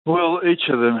Well, each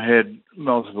of them had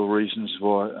multiple reasons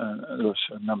why. There was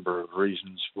a number of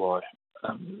reasons why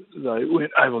they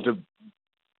weren't able to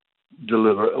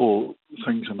deliver all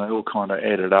things, and they all kind of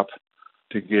added up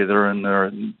together. And there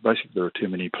are too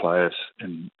many players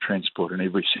in transport in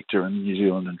every sector in New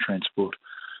Zealand in transport,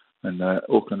 and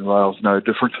Auckland Rail's no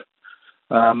different.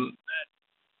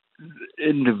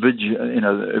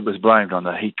 It was blamed on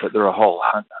the heat, but there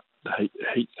are the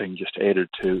heat thing just added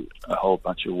to a whole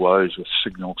bunch of woes with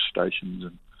signal stations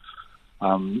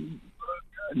and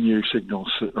new signal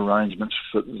arrangements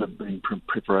for in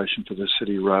preparation for the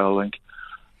City Rail Link.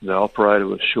 The operator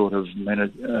was short of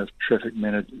traffic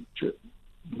managers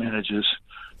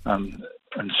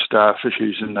and staff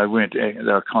issues, and they were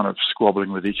kind of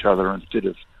squabbling with each other instead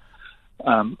of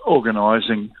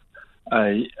organising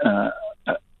a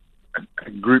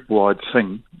group-wide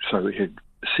thing, so we had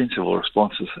sensible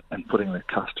responses and putting the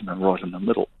customer right in the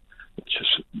middle, which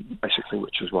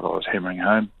is what I was hammering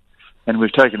home. And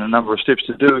we've taken a number of steps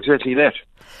to do exactly that.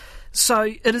 So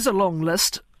it is a long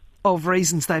list of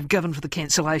reasons they've given for the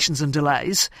cancellations and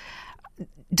delays.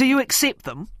 Do you accept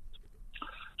them?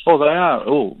 Well, they are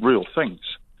all real things,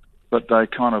 but they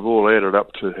kind of all added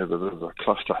up to have a bit of a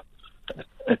cluster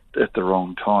at the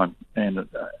wrong time. And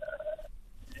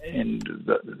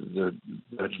the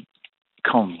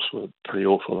comms were pretty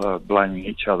awful. They were blaming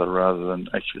each other rather than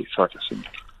actually focusing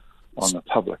on the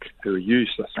public who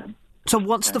use the thing. So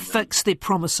what's the fix they're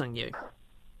promising you?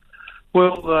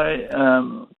 Well, they,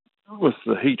 with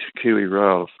the heat, Kiwi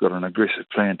Rail have got an aggressive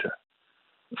plan to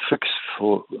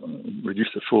reduce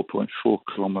the 4.4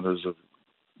 kilometres of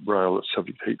rail that's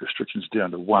subject to heat restrictions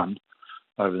down to 1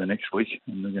 over the next week,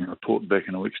 and they're going to report back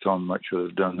in a week's time and make sure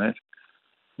they've done that.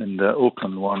 And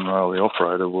Auckland One Rail, the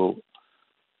operator, will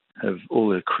have all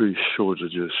their crew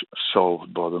shortages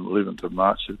solved by the 11th of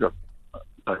March.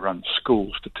 They run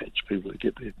schools to teach people to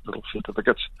get their little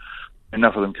certificates.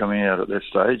 Enough of them coming out at that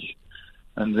stage.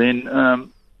 And then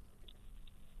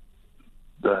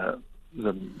the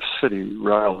City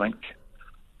Rail Link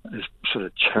is sort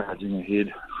of charging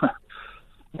ahead.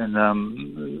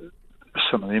 And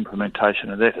some of the implementation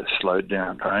of that has slowed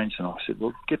down trains, and I said,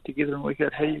 well, get together and work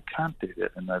out how you can't do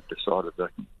that. And they've decided they're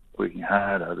working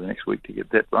hard over the next week to get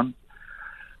that run.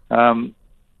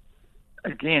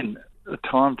 Again, the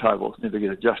timetables never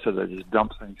get adjusted. They just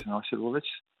dump things. And I said, well,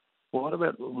 what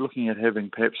about looking at having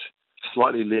perhaps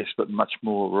slightly less but much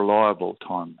more reliable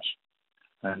times?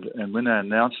 And when they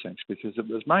announced things, because it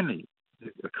was mainly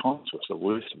the cons was the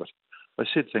worst of it, they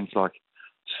said things like,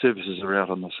 services are out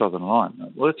on the Southern Line.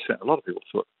 Well, a lot of people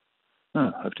thought,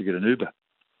 I have to get an Uber.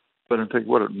 But in fact,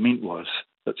 what it meant was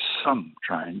that some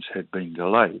trains had been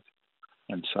delayed,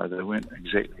 and so they weren't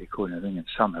exactly according to the thing, and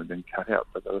some had been cut out,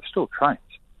 but they were still trains.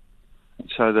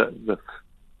 And so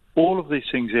all of these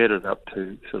things added up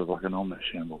to sort of like an omelette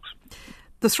shambles.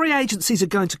 The three agencies are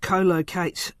going to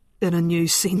co-locate in a new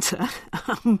centre.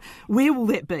 Where will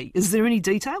that be? Is there any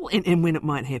detail and when it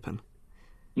might happen?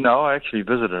 No, I actually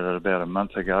visited it about a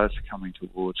month ago. It's coming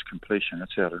towards completion.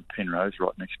 It's out in Penrose,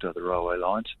 right next to the railway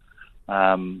lines.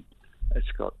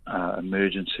 It's got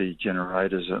emergency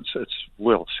generators. It's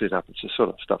well set up. It's the sort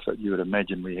of stuff that you would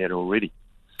imagine we had already.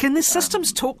 Can the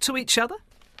systems talk to each other?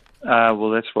 Well,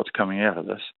 that's what's coming out of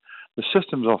this. The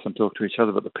systems often talk to each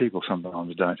other, but the people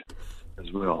sometimes don't as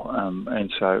well.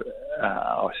 And so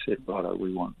I said, right,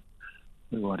 we want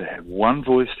to have one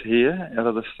voice here out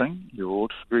of this thing. You all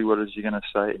agree what it is you're going to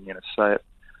say, and you're going to say it.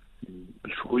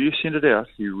 Before you send it out,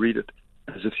 you read it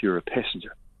as if you're a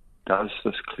passenger. Does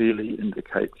this clearly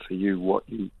indicate for you what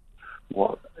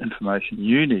information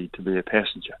you need to be a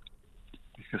passenger?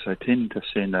 Because they tend to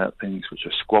send out things which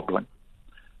are squabbling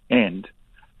and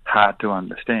hard to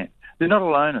understand. They're not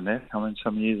alone in that. I mean,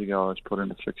 some years ago I was put in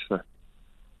to fix the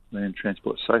Land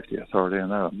Transport Safety Authority,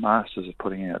 and they were masters of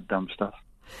putting out dumb stuff.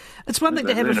 It's one thing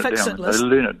to have a fix-it list. They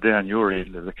learn it down your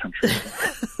end of the country.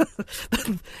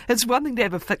 It's one thing to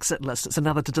have a fix-it list. It's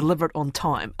another to deliver it on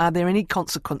time. Are there any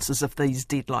consequences if these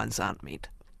deadlines aren't met?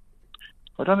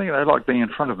 I don't think they like being in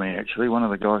front of me, actually. One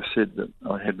of the guys said that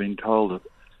I had been told that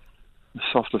the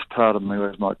softest part of me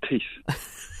was my teeth.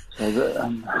 So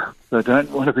they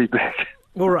don't want to be back.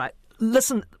 All right.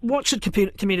 Listen, what should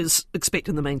commuters expect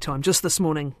in the meantime? Just this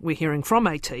morning, we're hearing from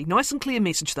AT. Nice and clear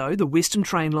message, though. The Western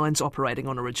train line's operating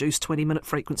on a reduced 20-minute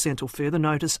frequency until further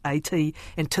notice. AT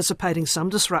anticipating some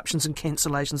disruptions and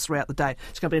cancellations throughout the day.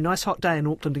 It's going to be a nice hot day in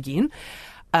Auckland again.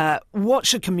 What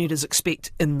should commuters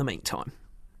expect in the meantime?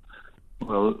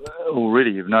 Well,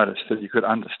 already you've noticed that you could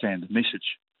understand the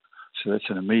message. So that's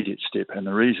an immediate step. And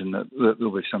the reason that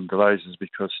there'll be some delays is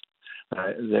because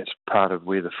That's part of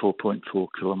where the 4.4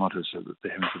 kilometres that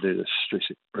they're having to do the stress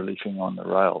reliefing on the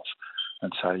rails.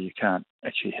 And so you can't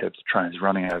actually have the trains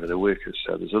running over the workers.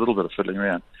 So there's a little bit of fiddling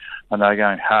around. And they're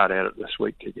going hard at it this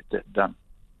week to get that done.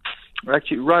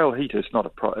 Actually, rail heat is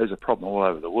is a problem all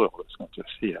over the world. It's not just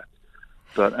here.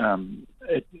 But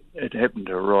it happened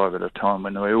to arrive at a time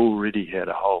when we already had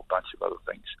a whole bunch of other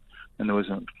things.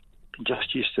 And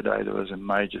just yesterday, there was a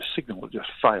major signal that just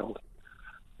failed.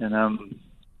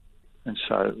 And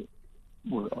so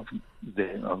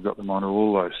I've got them on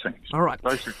all those things. All right.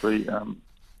 Basically,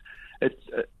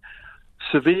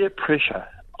 severe pressure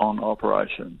on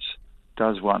operations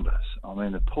does wonders. I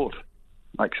mean, the port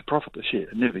makes a profit this year.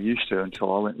 It never used to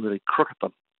until I went really crook at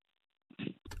them.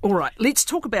 All right, let's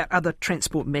talk about other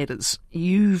transport matters.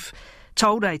 You've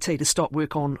told AT to stop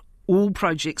work on all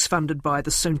projects funded by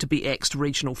the soon-to-be axed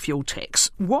regional fuel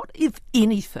tax. What, if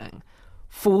anything,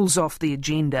 falls off the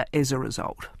agenda as a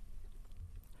result?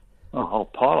 A whole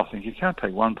pile, I think. You can't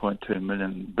take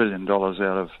 $1.2 billion out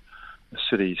of the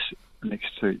city's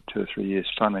next 2 or 3 years'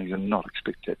 funding and not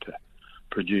expect that to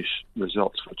produce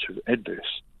results which are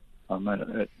adverse. I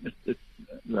mean,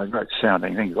 they're great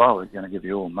sounding things. Oh, we're going to give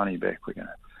you all money back. We're going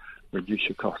to reduce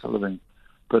your cost of living.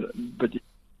 But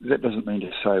that doesn't mean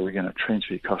to say we're going to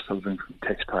transfer your cost of living from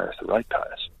taxpayers to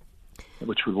ratepayers,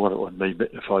 which would what it would be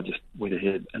if I just went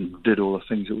ahead and did all the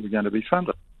things that were going to be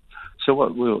funded. So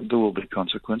there will be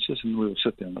consequences, and we'll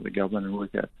sit down with the government and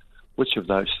work out which of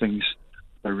those things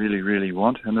they really, really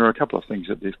want. And there are a couple of things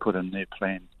that they've put in their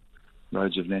plan,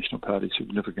 roads of national party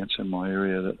significance in my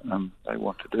area that they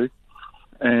want to do,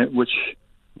 which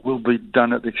will be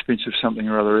done at the expense of something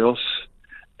or other else.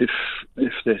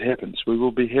 If that happens, we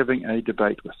will be having a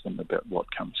debate with them about what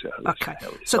comes out of this. Okay,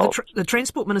 so the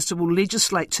Transport Minister will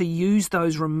legislate to use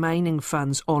those remaining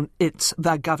funds on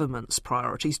the government's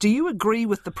priorities. Do you agree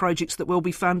with the projects that will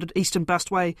be funded, Eastern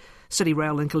Busway, City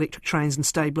Rail Link, electric trains and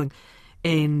stabling,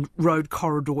 and road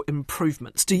corridor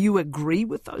improvements? Do you agree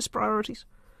with those priorities?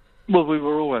 Well, we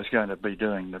were always going to be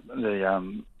doing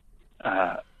the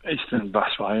Eastern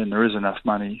Busway, and there is enough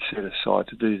money set aside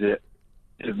to do that,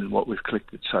 even what we've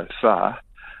collected so far,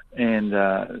 and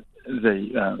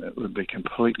it would be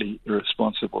completely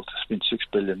irresponsible to spend $6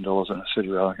 billion on a city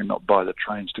rail and not buy the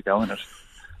trains to go in it.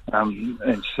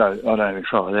 And so I don't have any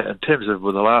trouble with that. In terms of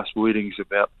the last wordings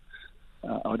about,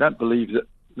 I don't believe that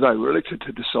they were elected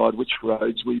to decide which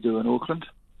roads we do in Auckland,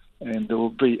 and there will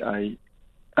be a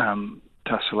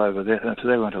tussle over that. And if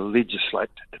they want to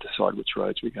legislate to decide which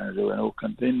roads we're going to do in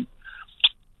Auckland, then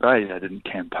they didn't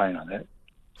campaign on that.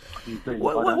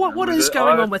 What is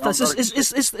going on with this?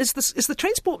 Is the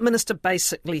Transport Minister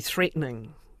basically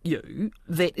threatening you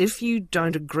that if you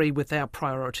don't agree with our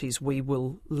priorities, we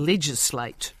will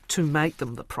legislate to make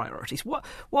them the priorities?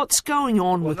 What's going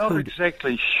on with not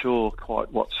exactly sure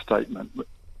quite what statement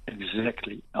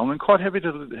exactly. I'm quite happy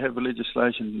to have a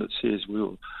legislation that says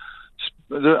we'll.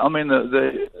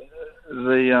 The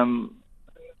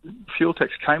fuel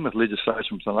tax came with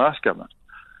legislation from the last government.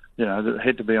 That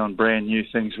had to be on brand new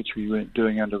things which we weren't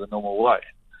doing under the normal way.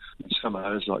 And some of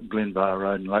those, like Glenbar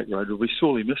Road and Lake Road, will be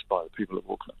sorely missed by the people of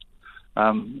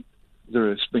Auckland. There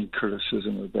has been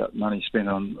criticism about money spent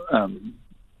on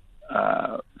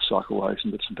cycleways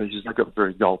and bits and pieces. They got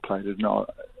very gold-plated,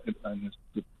 and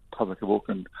the public of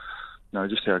Auckland know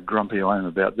just how grumpy I am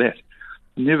about that.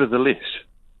 Nevertheless,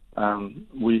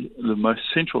 the most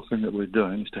central thing that we're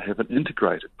doing is to have an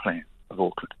integrated plan of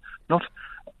Auckland,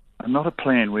 not a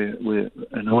plan where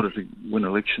in order to win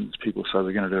elections, people say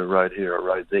we're going to do a road here, a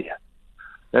road there.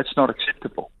 That's not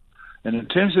acceptable. And in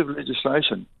terms of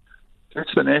legislation,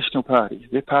 that's the National Party.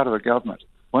 They're part of the government.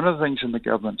 One of the things in the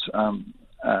government's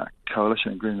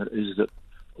coalition agreement is that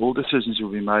all decisions will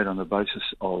be made on the basis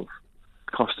of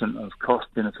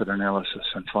cost-benefit analysis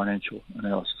and financial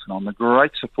analysis. And I'm a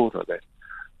great supporter of that.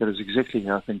 That is exactly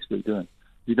how things be doing.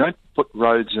 You don't put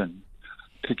roads in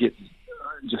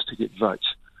just to get votes.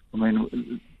 I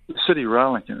mean, the City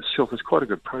Rail Link in itself is quite a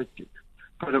good project,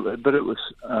 but it was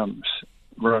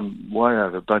run way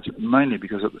over budget, mainly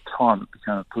because at the time it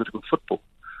became a political football.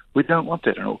 We don't want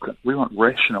that in Auckland. We want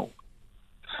rational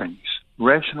things,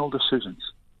 rational decisions.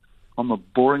 I'm a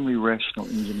boringly rational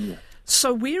engineer.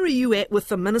 So where are you at with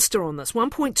the Minister on this?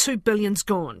 1.2 billion's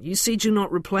gone. You said you're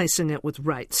not replacing it with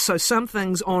rates. So some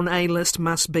things on a list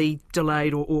must be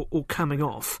delayed or coming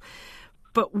off.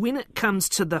 But when it comes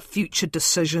to the future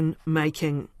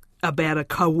decision-making about a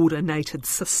coordinated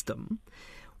system,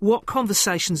 what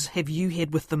conversations have you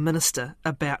had with the Minister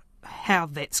about how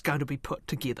that's going to be put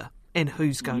together and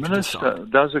who's going to decide? The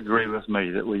Minister does agree with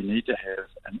me that we need to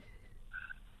have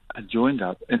a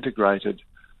joined-up, integrated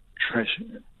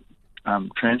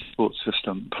transport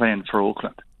system plan for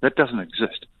Auckland. That doesn't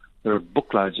exist. There are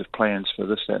bookloads of plans for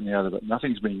this, that and the other, but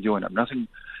nothing's been joined up. Nothing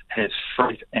has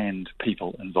freight and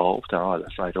people involved, or either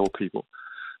freight or people.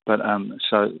 But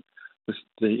so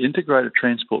the integrated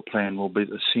transport plan will be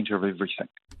the centre of everything.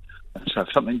 And so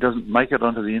if something doesn't make it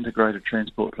onto the integrated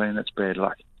transport plan, that's bad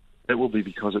luck. That will be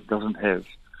because it doesn't have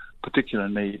particular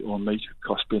need or meet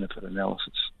cost-benefit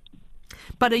analysis.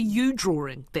 But are you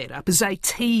drawing that up? Is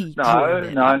AT drawing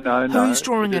that up? No. Who's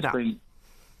drawing it up?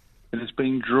 It has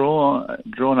been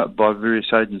drawn up by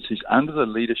various agencies under the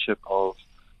leadership of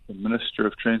the Minister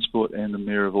of Transport and the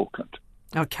Mayor of Auckland.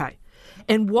 Okay.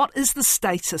 And what is the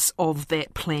status of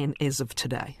that plan as of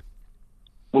today?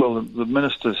 Well, the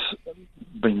Minister's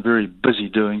been very busy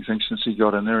doing things since he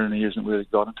got in there, and he hasn't really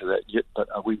got into that yet, but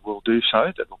we will do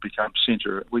so. That will become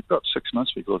centre. We've got 6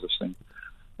 months before this thing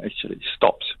actually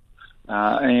stops.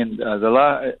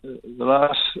 The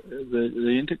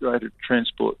integrated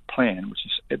transport plan, which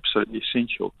is absolutely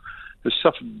essential, has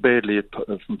suffered badly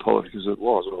from politics as it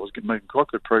was. I was making quite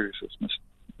good progress as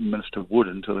Minister Wood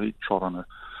until he trod on a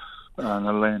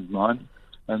landmine.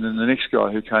 And then the next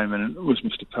guy who came in was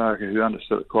Mr. Parker, who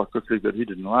understood it quite quickly, but he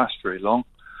didn't last very long.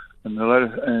 And the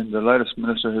latest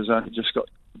minister has only just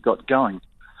got going.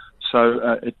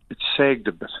 So it sagged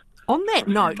a bit. On that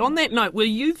note, were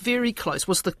you very close?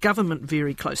 Was the government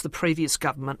very close, the previous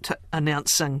government, to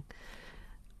announcing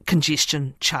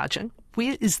congestion charging?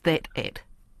 Where is that at?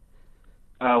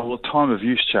 Well, time of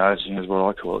use charging is what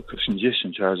I call it, because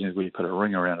congestion charging is where you put a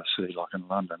ring around a city like in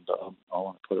London.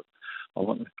 But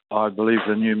I believe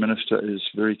the new minister is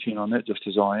very keen on that, just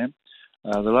as I am.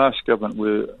 The last government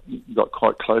got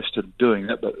quite close to doing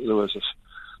that, but there was this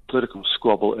political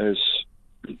squabble, as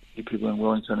people in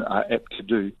Wellington are apt to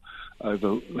do,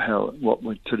 over what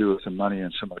to do with the money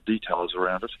and some of the details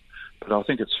around it. But I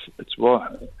think it's right.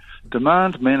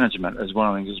 Demand management is one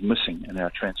of the things that's missing in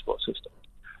our transport system.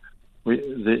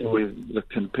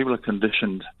 People are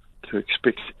conditioned to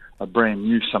expect a brand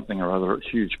new something or other at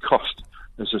huge cost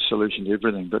as a solution to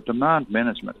everything, but demand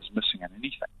management is missing in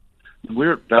anything. And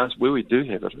where we do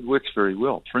have it, it works very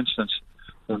well. For instance,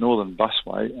 the Northern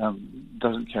Busway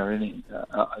doesn't carry any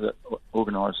that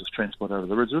organises transport over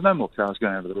the ridge. There's no more cars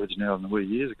going over the ridge now than there were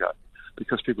years ago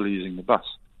because people are using the bus.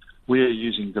 We are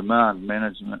using demand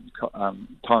management, time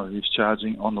of use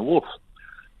charging on the wharf.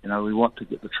 We want to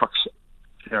get the trucks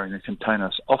carrying the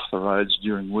containers off the roads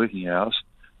during working hours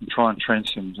and try and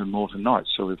transfer them more to night.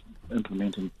 So we're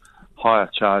implementing higher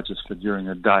charges for during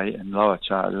the day and lower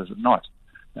charges at night.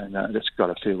 And that's got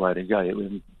a fair way to go.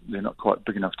 They're not quite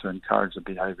big enough to encourage the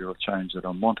behavioural change that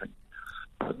I'm wanting.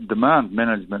 But demand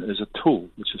management is a tool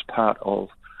which is part of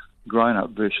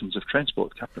grown-up versions of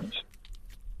transport companies.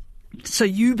 So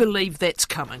you believe that's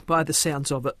coming, by the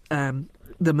sounds of it.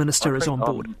 The Minister is on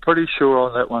board. I'm pretty sure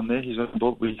on that one there, he's on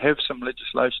board. We have some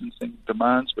legislation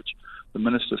demands which the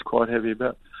Minister's quite happy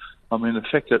about. I mean, the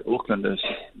fact that Auckland is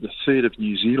the third of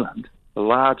New Zealand, the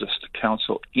largest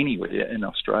council anywhere in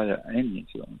Australia and New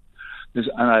Zealand, is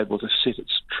unable to set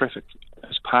its traffic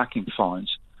as parking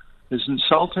fines is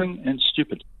insulting and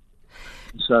stupid.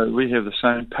 So we have the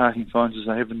same parking fines as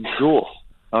they have in Gore.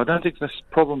 I don't think this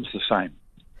problem's the same.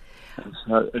 And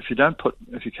so if you can't put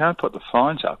the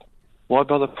fines up, why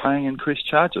bother paying increased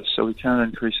charges? So we can't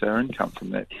increase our income from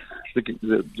that. The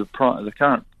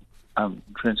current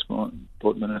Transport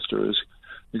Minister is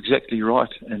exactly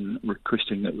right in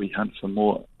requesting that we hunt for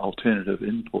more alternative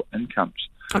incomes.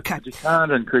 Okay. If you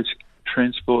can't increase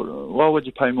transport, why would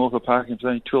you pay more for parking if it's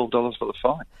only $12 for the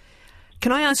fine?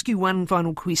 Can I ask you one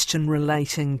final question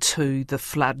relating to the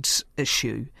floods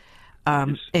issue?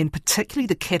 Yes. And particularly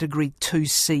the Category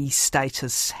 2C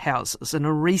status houses. In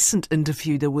a recent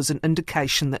interview, there was an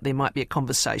indication that there might be a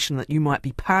conversation, that you might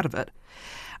be part of it,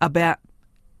 about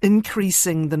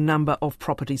increasing the number of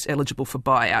properties eligible for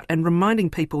buyout and reminding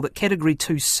people that Category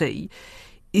 2C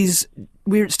is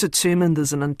where it's determined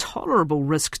there's an intolerable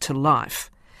risk to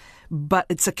life, but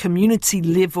it's a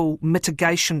community-level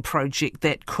mitigation project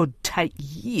that could take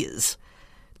years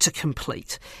to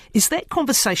complete. Is that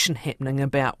conversation happening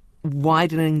about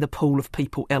widening the pool of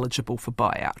people eligible for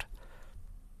buyout?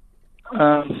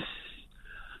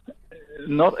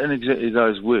 Not in exactly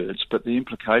those words, but the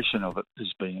implication of it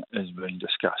is being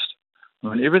discussed.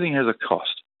 I mean, everything has a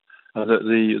cost.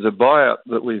 The buyout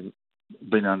that we've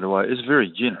been underway is very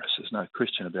generous. There's no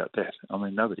question about that. I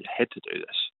mean, nobody had to do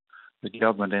this. The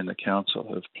government and the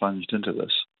council have plunged into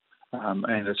this,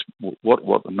 and it's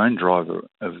what the main driver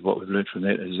of what we've learned from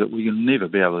that is that we will never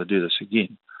be able to do this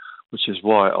again, which is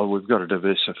why we've got to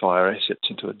diversify our assets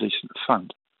into a decent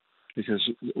fund. Because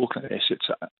Auckland assets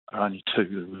are only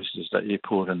two, there's the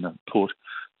airport and the port.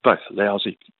 both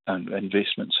lousy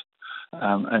investments,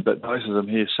 but both of them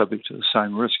here subject to the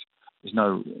same risk.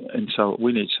 And so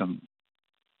we need some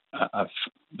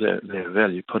their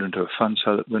value put into a fund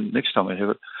so that when next time we have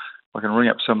it, I can ring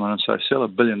up someone and say, sell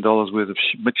 $1 billion worth of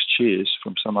mixed shares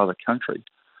from some other country.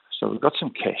 So we've got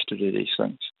some cash to do these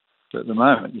things. But at the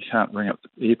moment, you can't ring up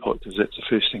the airport because that's the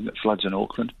first thing that floods in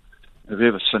Auckland. If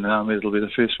ever tsunami, it'll be the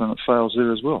first one that fails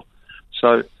there as well.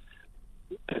 So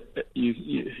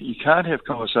you can't have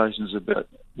conversations about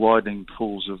widening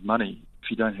pools of money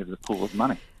if you don't have the pool of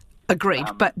money. Agreed,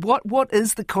 but what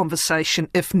is the conversation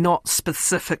if not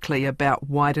specifically about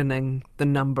widening the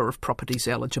number of properties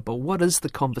eligible? What is the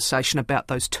conversation about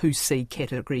those 2C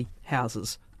category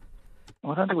houses?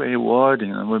 I don't think we're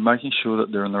widening them. We're making sure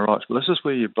that they're in the right. But this is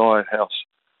where you buy a house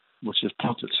which has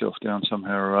plunked itself down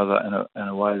somehow or other in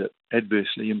a way that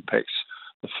adversely impacts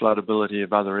the floodability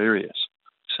of other areas.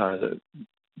 So that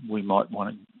we might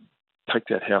want to take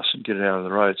that house and get it out of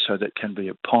the road so that can be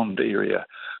a pond area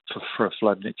for a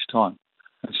flood next time.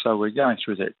 And so we're going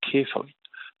through that carefully.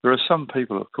 There are some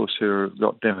people, of course, who have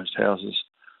got damaged houses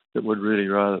that would really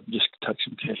rather just take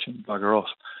some cash and bugger off.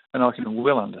 And I can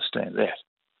well understand that.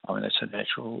 I mean, that's a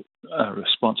natural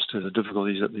response to the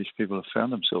difficulties that these people have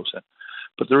found themselves in.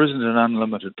 But there isn't an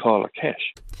unlimited pile of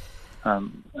cash.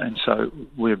 And so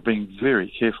we're being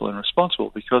very careful and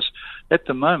responsible because at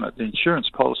the moment, the insurance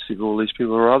policy of all these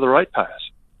people are other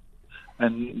ratepayers.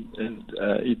 And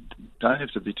you don't have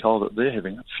to be told that they're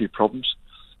having a few problems.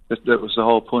 That was the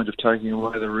whole point of taking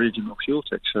away the regional fuel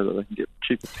tax so that they can get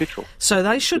cheaper petrol. So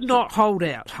they should not hold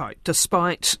out hope,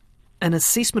 despite an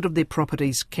assessment of their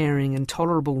properties carrying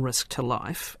intolerable risk to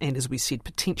life, and as we said,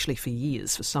 potentially for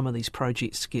years for some of these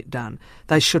projects to get done.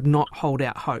 They should not hold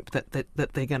out hope that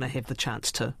they're going to have the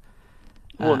chance to.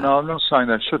 Well, no, I'm not saying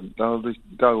they shouldn't.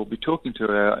 They will be talking to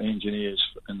our engineers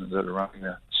that are running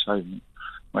saving,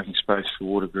 making space for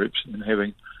water groups, and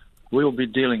we'll be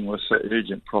dealing with the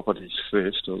urgent properties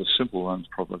first, or the simple ones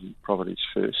properties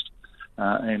first,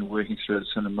 and working through this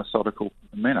in a methodical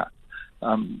manner.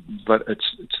 But it's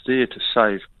there to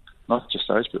save not just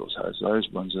those people's houses. Those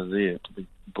ones are there to be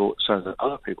bought so that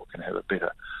other people can have a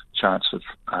better chance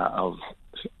of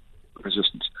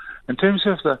resistance. In terms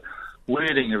of the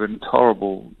wording of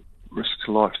intolerable risk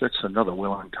to life, that's another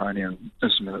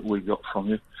Wellingtonianism that we got from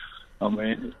you. I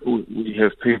mean, we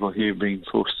have people here being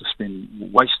forced to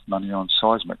waste money on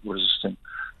seismic resisting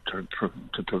to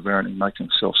apparently make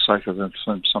themselves safer than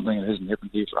something that hasn't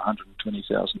happened here for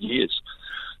 120,000 years.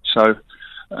 So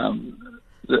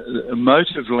the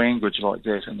emotive language like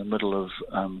that in the middle of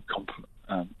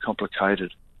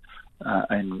complicated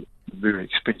and very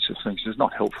expensive things is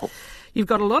not helpful. You've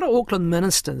got a lot of Auckland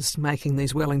ministers making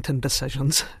these Wellington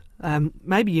decisions.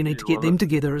 Maybe you need to get them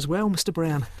together as well, Mr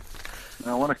Brown.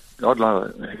 I'd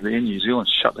love to have Air New Zealand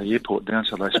shut the airport down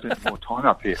so they spend more time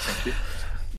up here, thank you.